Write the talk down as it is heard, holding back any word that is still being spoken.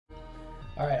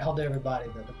All right, hold on, everybody.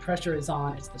 The pressure is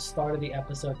on. It's the start of the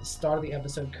episode. The start of the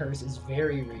episode curse is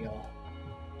very real.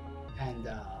 And,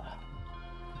 I'm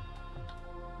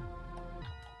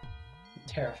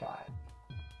terrified.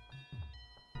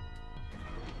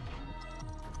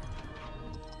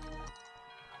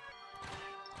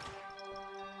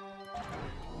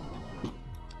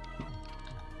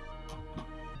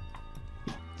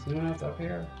 Is anyone else up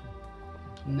here?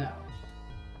 No.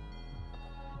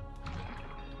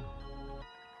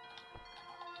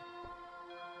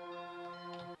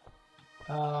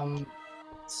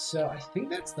 So I think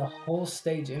that's the whole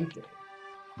stage empty.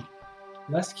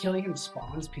 Unless killing him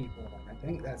spawns people, I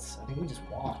think we just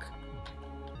walk.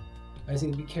 I just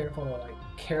need to be careful to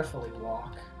carefully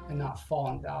walk and not fall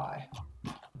and die.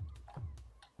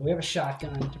 We have a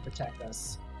shotgun to protect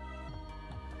us.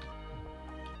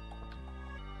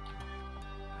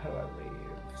 How do I leave?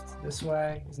 This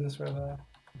way? Isn't this where the...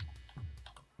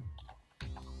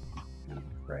 I'm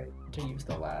afraid to use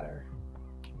the ladder.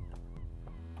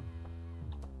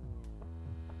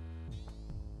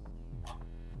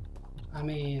 I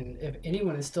mean, if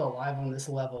anyone is still alive on this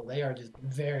level, they are just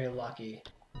very lucky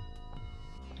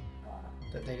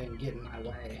that they didn't get in my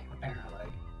way, apparently.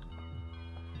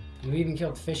 We even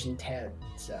killed Fish and Ted,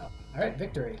 so... Alright,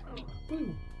 victory.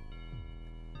 Woo.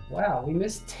 Wow, we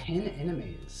missed 10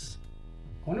 enemies.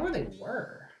 I wonder where they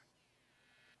were.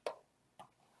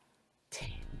 10.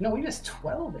 No, we missed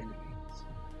 12 enemies.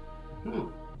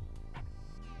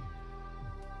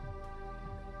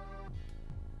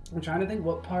 I'm trying to think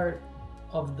what part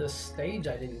of the stage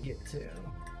I didn't get to.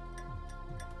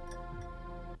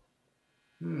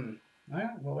 Alright,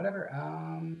 well, whatever.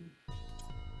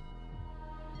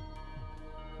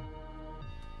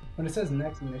 When it says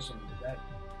next mission,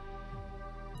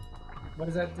 what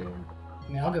does that do? I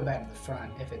mean, I'll go back to the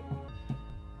front if it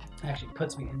actually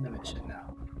puts me in the mission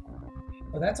now.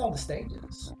 Well, that's all the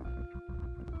stages.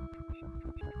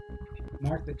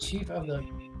 Mark, the chief of the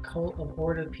Cult of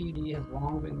Order PD has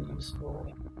long been useful.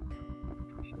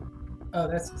 Oh,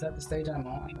 is that the stage I'm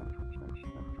on?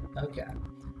 Okay.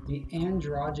 The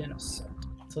Androgen Assault.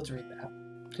 So let's read that.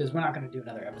 Because we're not going to do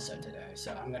another episode today,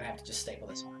 so I'm going to have to just staple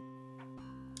this one.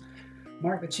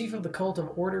 Mark, the chief of the Cult of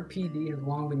Order PD has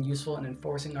long been useful in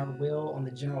enforcing our will on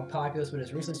the general populace, but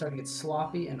has recently started to get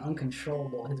sloppy and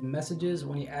uncontrollable. His messages,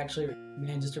 when he actually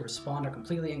manages to respond, are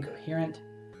completely incoherent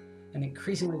and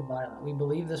increasingly violent. We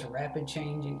believe this rapid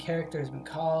change in character has been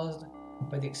caused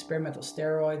by the experimental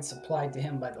steroids supplied to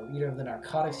him by the leader of the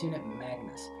narcotics unit,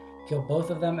 Magnus. Kill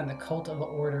both of them and the Cult of the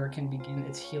Order can begin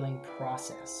its healing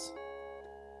process.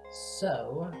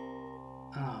 So,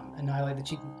 annihilate the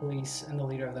chief of police and the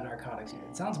leader of the narcotics unit.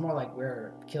 It sounds more like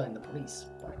we're killing the police.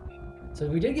 But... So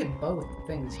we did get both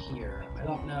things here. I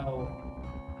don't know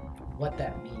what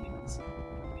that means.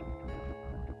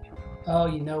 Oh,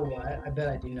 you know what? I bet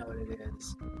I do know what it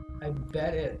is. I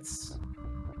bet it's...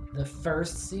 The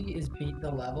first C is beat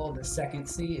the level, the second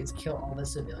C is kill all the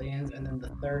civilians, and then the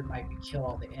third might be kill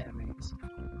all the enemies.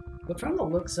 But from the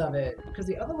looks of it, because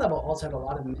the other level also had a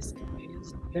lot of missed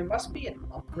enemies, there must be an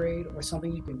upgrade or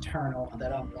something you can turn on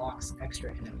that unlocks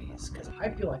extra enemies, because I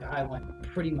feel like I went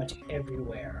pretty much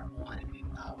everywhere on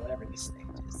whatever this stage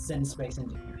is. Send Space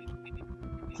Engineering.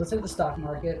 So let's hit the stock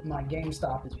market. My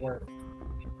GameStop is worth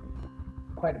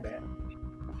quite a bit.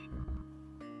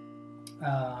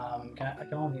 Can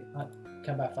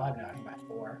I buy 5 now? I can buy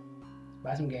 4.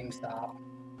 Buy some GameStop.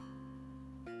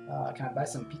 Can I buy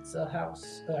some Pizza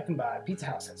House? I can buy Pizza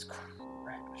House has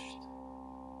crashed.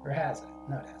 Or has it?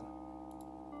 No, it hasn't.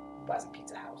 Buy some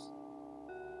Pizza House.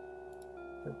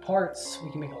 For parts,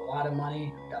 we can make a lot of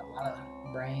money. Got a lot of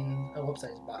brains. Oh, whoops, I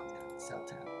just bought 10. Sell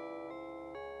 10.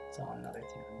 Sell another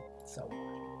 10. Sell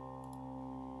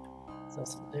 1. Sell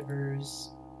some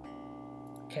livers.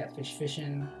 Catfish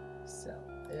fishing. Sell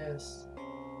this.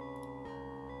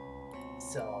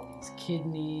 Sell all these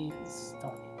kidneys.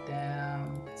 Don't need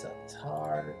them. Sell these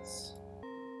hearts.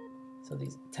 Sell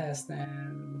these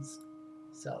intestines.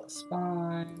 Sell the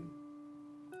spine.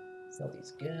 Sell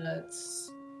these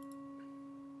guts.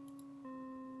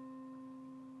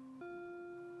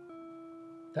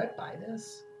 Did I buy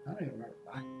this? I don't even remember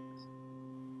buying this.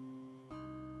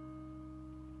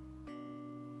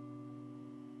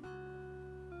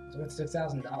 It's worth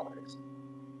 $6,000.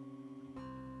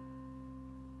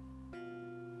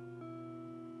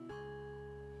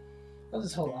 I'll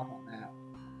just hold off on that.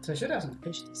 So I should have some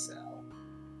fish to sell.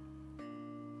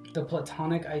 The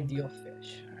platonic ideal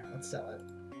fish. Alright, let's sell it.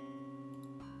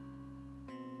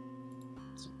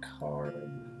 Some carb.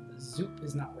 The Zoop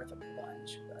is not worth a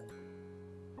bunch, but...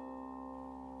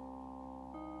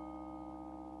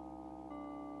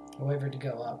 I'll wait for it to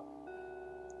go up.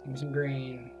 Give me some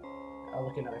green. I'll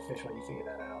look at another fish while you figure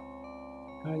that out.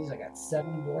 How many of these I got?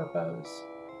 7 Warpos.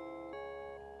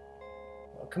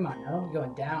 Well, come on, now don't be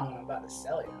going down when I'm about to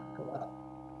sell you. Go up.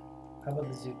 How about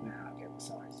the Zoot now? Okay, we'll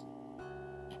sell our Zoot.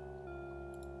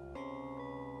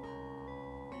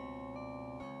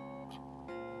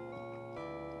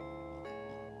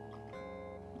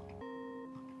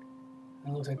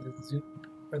 It looks like the Zoot,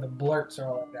 or the blurps are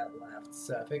all I've got left.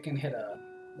 So if it can hit a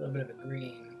little bit of a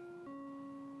green,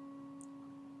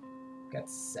 got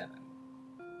 7.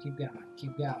 Keep going,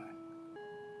 keep going.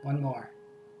 1 more,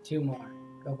 2 more,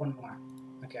 go 1 more.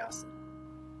 Okay, I'll see.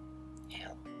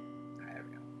 Hell. All right, there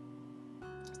we go.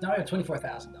 So now we have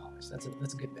 $24,000. That's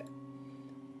a good bit.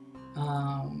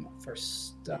 For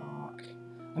stock,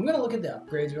 I'm gonna look at the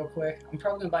upgrades real quick. I'm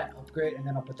probably gonna buy an upgrade and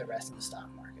then I'll put the rest in the stock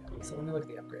market. So let me look at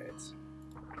the upgrades.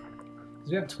 Because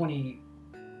we have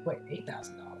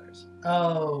 $8,000.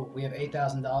 Oh, we have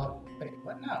 $8,000. Wait,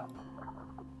 what? No.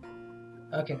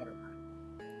 Okay, never mind.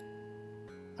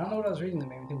 I don't know what I was reading that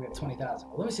made me think we have 20,000.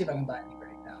 Well, let me see if I can buy any for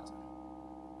 8,000.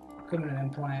 Equipment and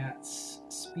implants,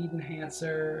 speed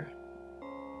enhancer.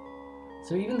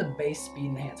 So even the base speed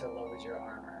enhancer lowers your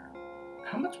armor.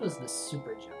 How much was the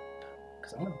super jump?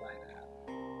 Because I want to buy that.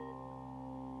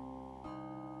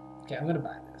 Okay, I'm going to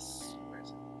buy this. Where is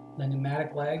it? The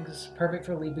pneumatic legs, perfect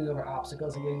for leaping over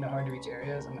obstacles and getting to hard to reach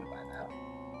areas. I'm going to buy that.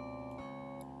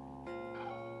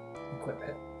 Equip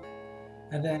it.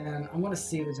 And then I want to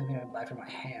see if there's anything I can buy for my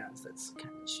hands that's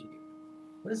kind of cheap.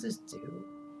 What does this do?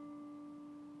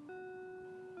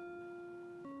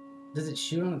 Does it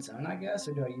shoot on its own, I guess,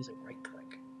 or do I use a right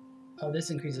click? Oh, this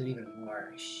increases it even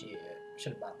more. Shit.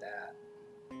 Should have bought that.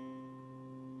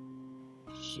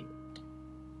 Shit.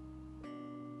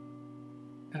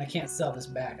 And I can't sell this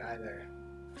back either.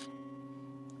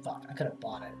 Fuck, I could have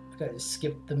bought it. I could have just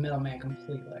skipped the middleman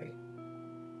completely.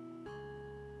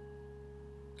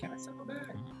 Can I sell it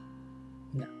back?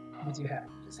 No. Once you have it,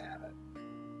 you just have it.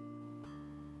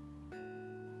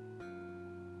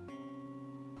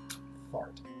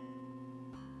 Fart.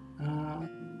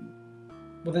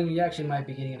 Well, then you actually might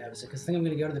be getting an episode, because I think I'm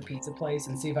going to go to the pizza place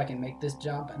and see if I can make this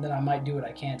jump, and then I might do what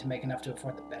I can to make enough to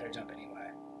afford the better jump anyway.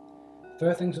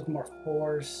 Throw things with more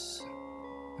force.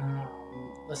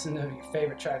 Listen to your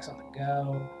favorite tracks on the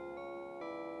go.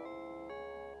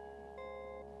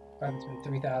 Probably spend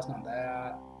 3,000 on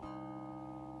that.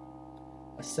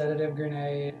 A sedative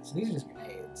grenade. So these are just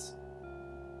grenades.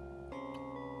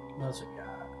 What else we got?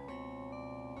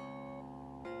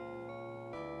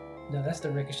 No, that's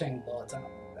the ricocheting bullets. I don't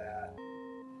want that.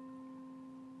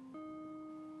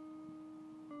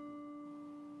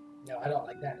 No, I don't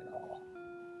like that at all.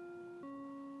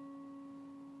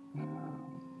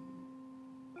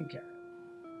 Okay.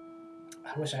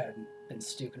 I wish I hadn't been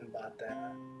stupid about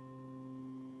that.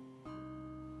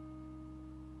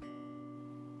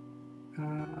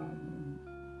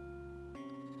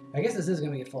 I guess this is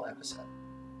going to be a full episode.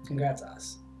 Congrats,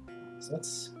 us. So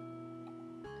let's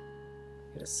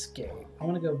hit escape. I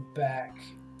want to go back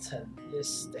to this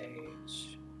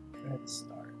stage. Let's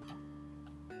start.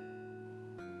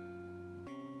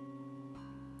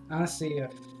 I want to see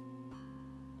if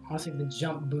the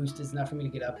jump boost is enough for me to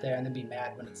get up there and then be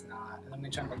mad when it's not. And I'm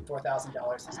going to try and make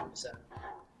 $4,000 this episode.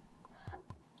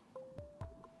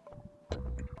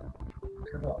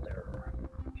 Curveball there.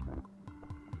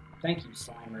 Thank you,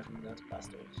 Slimer, from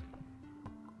Ghostbusters.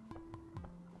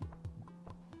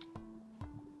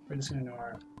 We're just going to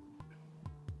ignore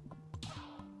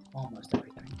almost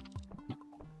everything.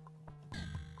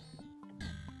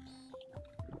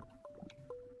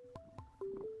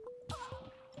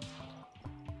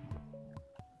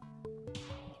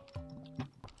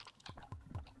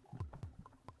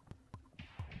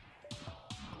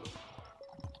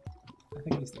 I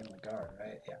think he's the only guard,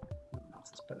 right? Yeah. No one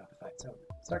else is putting up a fight, so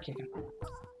start kicking.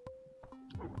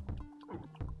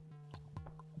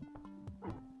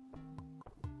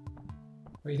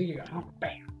 Where do you think you're going? Oh,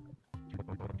 bam!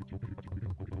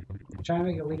 Trying to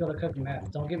make it legal to cook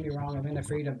meth. Don't get me wrong, I'm into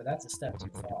freedom, but that's a step too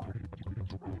far.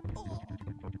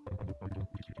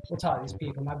 We'll talk to these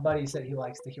people. My buddy said he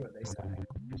likes to hear what they say.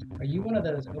 Are you one of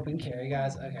those open carry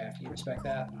guys? Okay, if you respect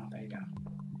that, oh, there you go.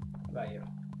 What about you?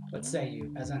 What say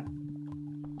you, peasant?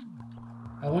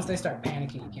 Once they start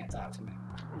panicking, you can't talk to me.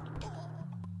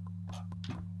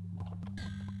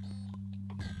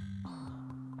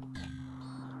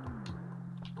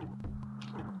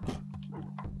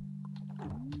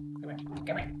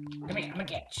 Come here, I'm gonna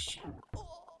get you.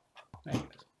 There he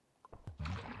goes.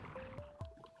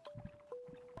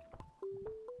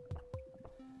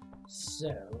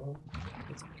 So,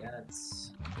 get some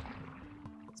guts,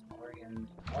 get some organ,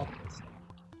 all of this stuff.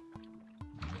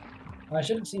 Oh, I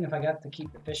should have seen if I got to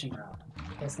keep the fishing rod.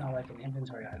 That's not like an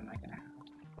inventory item I can have.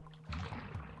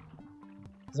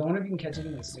 Because I wonder if you can catch it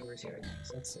in the sewers here.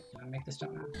 So let's see. Can I make this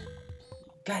jump now?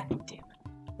 God damn it.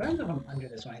 What happens if I'm under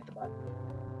this when I hit the button?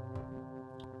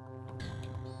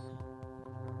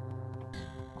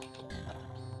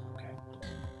 Okay.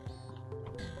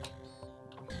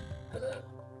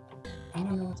 I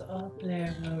don't know what's up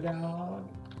there, no dog.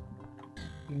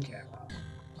 Okay, well.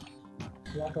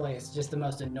 Luckily, it's just the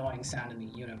most annoying sound in the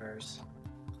universe.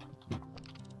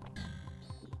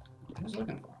 Who's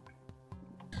looking for me?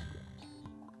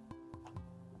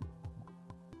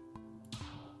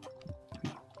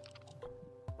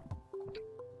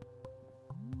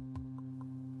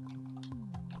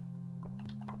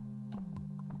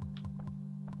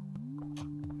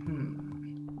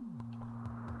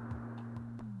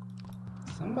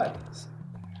 Somebody's.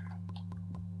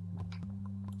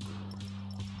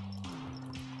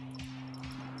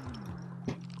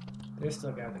 They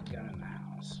still got the gun in the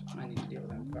house. I need to deal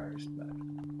with them first, but.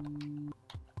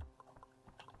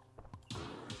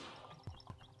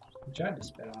 He tried to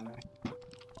spit on me.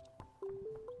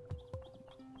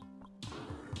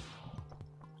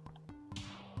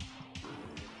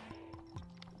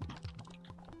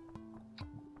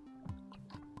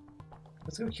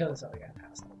 Let's go kill this other guy in the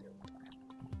house. I'll deal with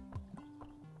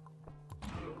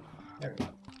it. There we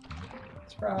go.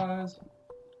 Surprise!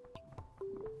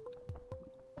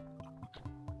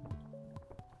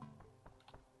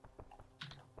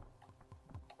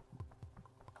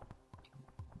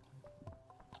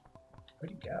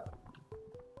 Where'd he go?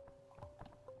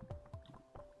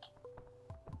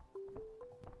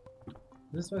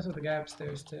 This place with the guy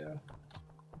upstairs too.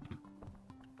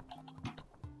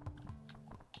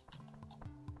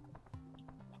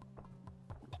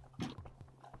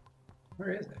 Where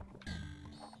is it?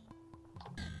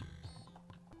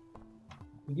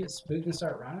 You get spooked and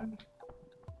start running?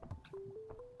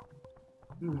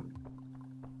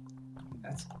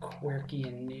 That's quirky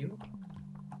and new.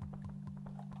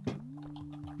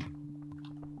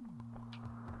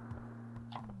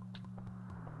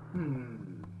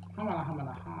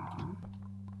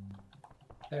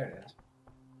 There it is.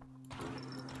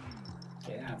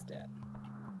 Okay, now it's dead.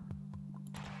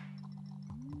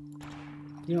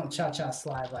 You don't cha-cha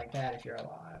slide like that if you're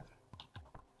alive.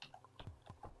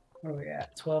 Where are we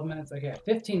at? 12 minutes? Okay,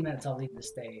 15 minutes I'll leave the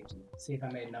stage and see if I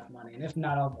made enough money. And if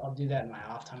not, I'll do that in my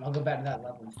off time. I'll go back to that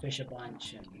level and fish a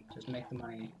bunch and just make the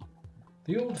money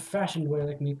the old-fashioned way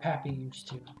like me pappy used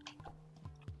to.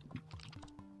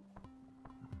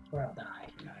 Or I'll die.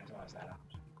 You know, there's always that option.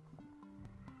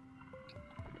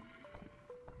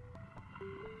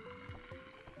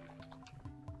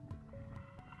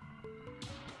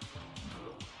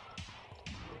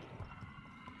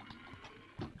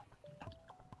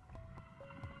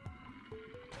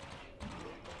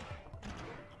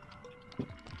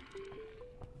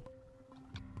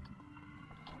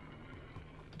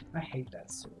 I hate that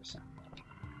sewer sound.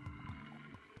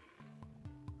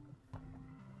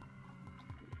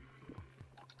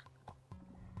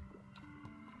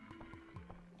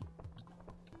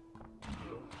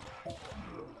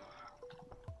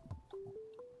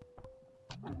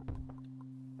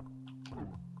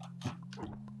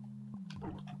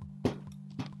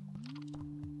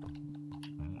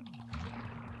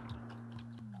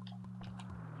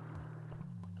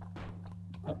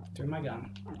 Oh, threw my gun.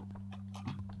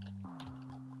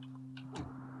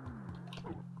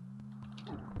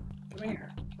 Come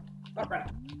here. Up right.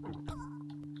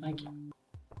 Thank you.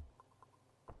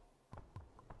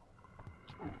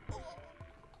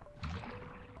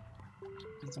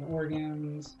 Get some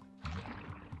organs.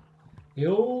 The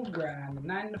old grind,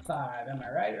 9 to 5. Am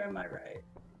I right or am I right?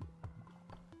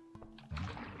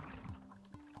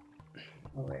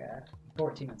 Oh yeah,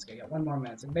 14 minutes ago. Got 1 more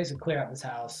minute. So basically clear out this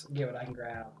house, get what I can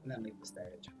grab, and then leave the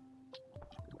stage.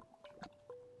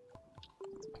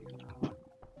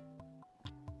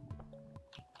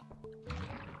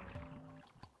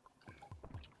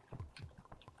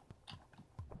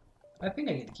 I think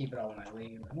I get to keep it all when I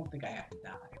leave. I don't think I have to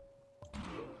die.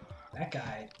 That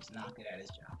guy is not good at his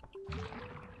job.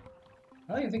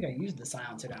 I don't even think I used the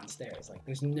silencer downstairs. Like,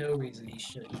 there's no reason he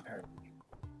shouldn't have hurt me.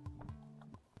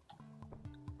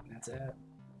 That's it.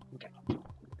 Okay.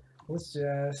 Let's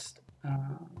just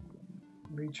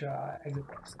retry exit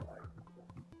break select.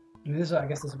 And this, I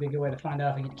guess this would be a good way to find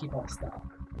out if I get to keep all the stuff.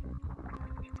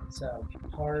 So,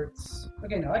 parts.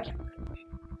 Okay, no, I can't.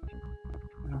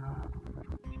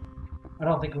 I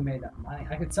don't think we made that money.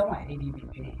 I could sell my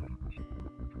ADVP.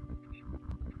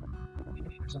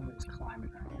 Somebody's climbing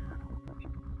right now.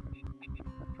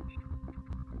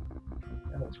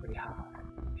 That looks pretty high.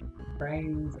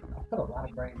 Brains. I'll put a lot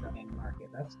of brains on the market.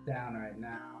 That's down right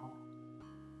now.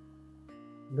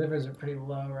 Livers are pretty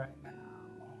low right now.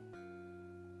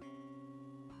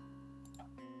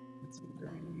 Get some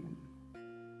green.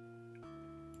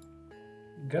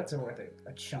 Guts are worth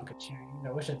a chunk of change.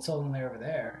 I wish I'd sold them over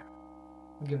there.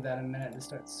 I'll give that a minute to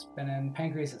start spinning.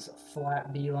 Pancreas is a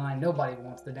flat beeline. Nobody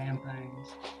wants the damn things.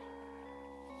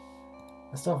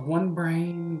 I still have one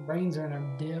brain. Brains are in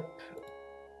a dip.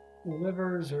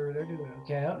 Livers they're doing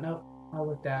okay. Oh, no. I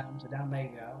looked at them, so down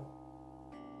they go.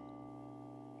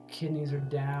 Kidneys are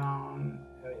down.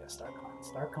 Oh, yeah, start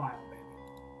climbing, baby.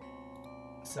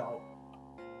 So,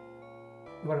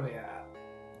 what are we at?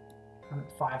 I'm at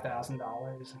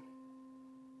 $5,000.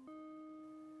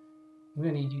 I'm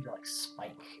gonna need you to like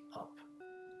spike up.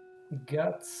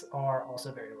 Guts are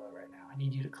also very low right now. I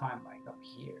need you to climb like up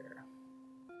here.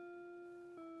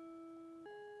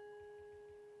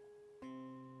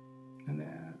 And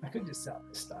then I could just sell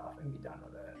this stuff and be done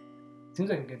with it. Seems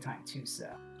like a good time to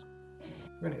sell.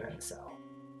 We're gonna go ahead and sell.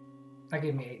 That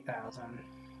gave me 8,000.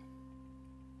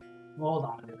 We'll hold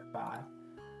on to it at 5.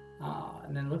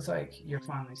 And then it looks like you're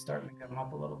finally starting to come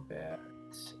up a little bit.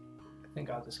 I think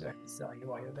I'll just go ahead and sell you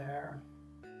while you're there.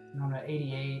 And I'm at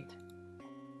 88.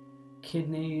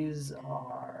 Kidneys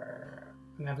are...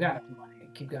 I mean, I've got enough money.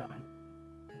 Keep going.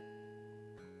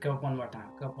 Go up one more time.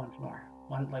 Go up once more.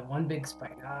 One big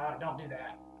spike. Don't do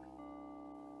that.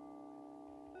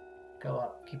 Go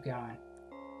up. Keep going.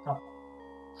 Up.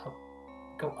 Up.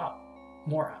 Go up.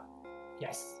 More up.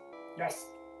 Yes. Yes.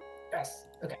 Yes.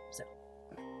 Okay, so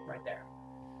right there.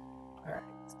 Alright.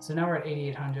 So now we're at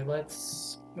 8,800.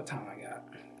 Let's... What time I got?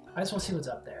 I just want to see what's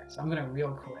up there. So I'm going to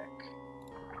real quick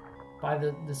buy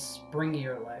the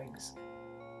springier legs.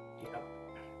 Yep.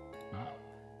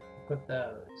 Put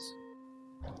those.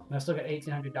 And I still got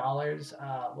 $1,800.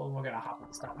 Well, we're going to hop on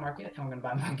the stock market and we're going to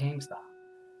buy my GameStop.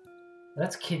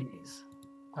 That's kidneys.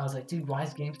 I was like, dude, why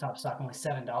is GameStop stock only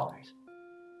 $7? It's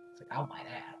like, I'll buy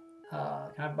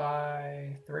that. Can I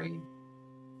buy 3?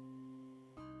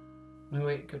 Let me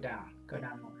wait, go down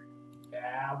more.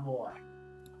 Yeah, boy.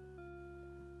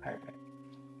 Perfect.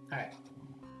 Alright.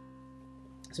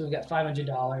 So we got $500.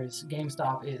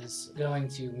 GameStop is going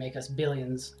to make us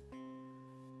billions.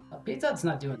 Pizza Hut's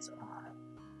not doing so hot.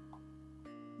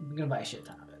 I'm gonna buy a shit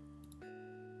ton of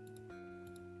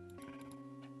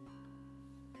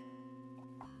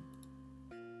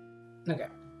it. Okay.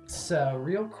 So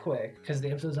real quick, because the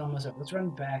episode's almost up, let's run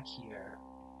back here.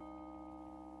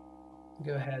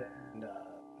 Go ahead and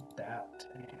that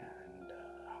and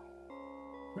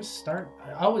where's start?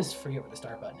 I always forget what the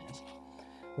start button is.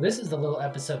 Well, this is the little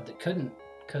episode that couldn't,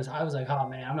 because I was like, oh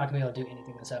man, I'm not gonna be able to do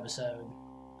anything this episode.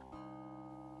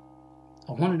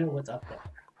 I want to know what's up there.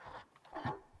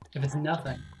 If it's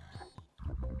nothing.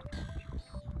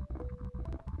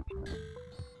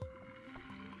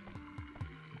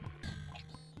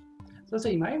 So let's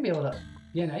say you might be able to,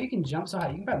 yeah, now you can jump so high,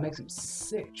 you can probably make some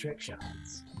sick trick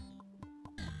shots.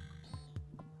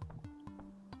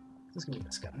 This is gonna be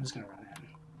this guy. I'm just gonna run in.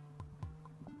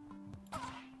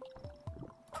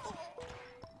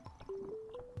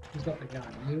 Who's got the gun?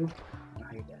 You? No,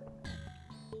 you're dead.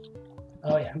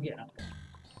 Oh yeah, I'm getting up there.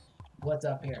 What's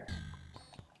up here?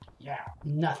 Yeah,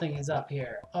 nothing is up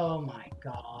here. Oh my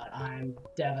god, I'm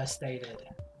devastated.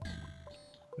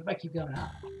 What if I keep going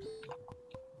up?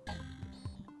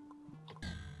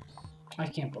 I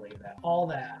can't believe that. All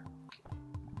that.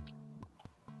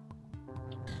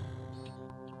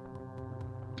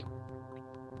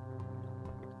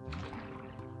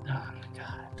 Oh my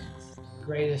god.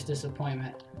 Greatest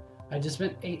disappointment. I just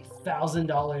spent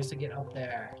 $8,000 to get up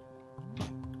there.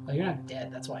 Oh, you're not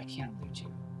dead. That's why I can't loot you.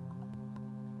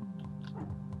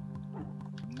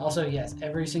 Also, yes,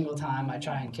 every single time I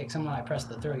try and kick someone, I press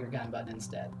the throw your gun button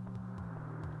instead.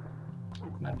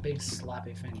 My big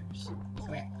sloppy fingers.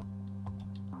 Come here.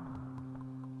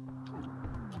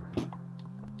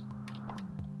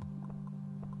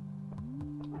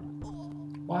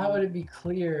 Why would it be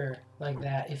clear like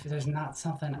that if there's not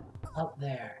something up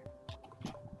there?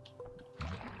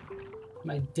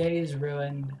 My day is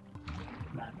ruined,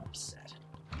 and I'm upset.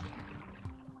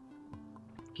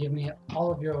 Give me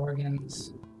all of your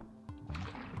organs,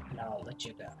 and I'll let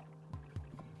you go.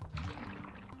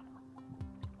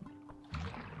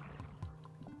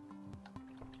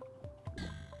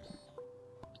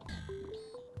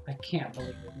 I can't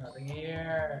believe there's nothing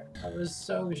here. I was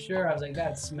so sure. I was like,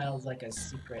 that smells like a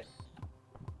secret.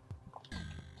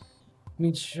 I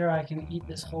mean, sure, I can eat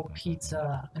this whole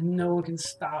pizza and no one can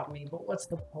stop me, but what's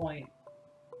the point?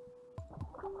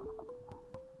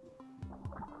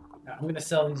 No, I'm gonna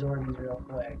sell these organs real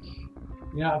quick.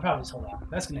 You know, I'll probably just hold on.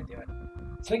 That's going to do it.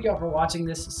 So thank you all for watching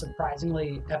this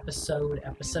surprisingly episode.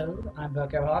 I'm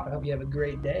Bucko Hop. I hope you have a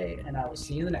great day, and I will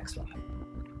see you in the next one.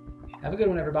 Have a good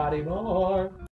one, everybody. Bye.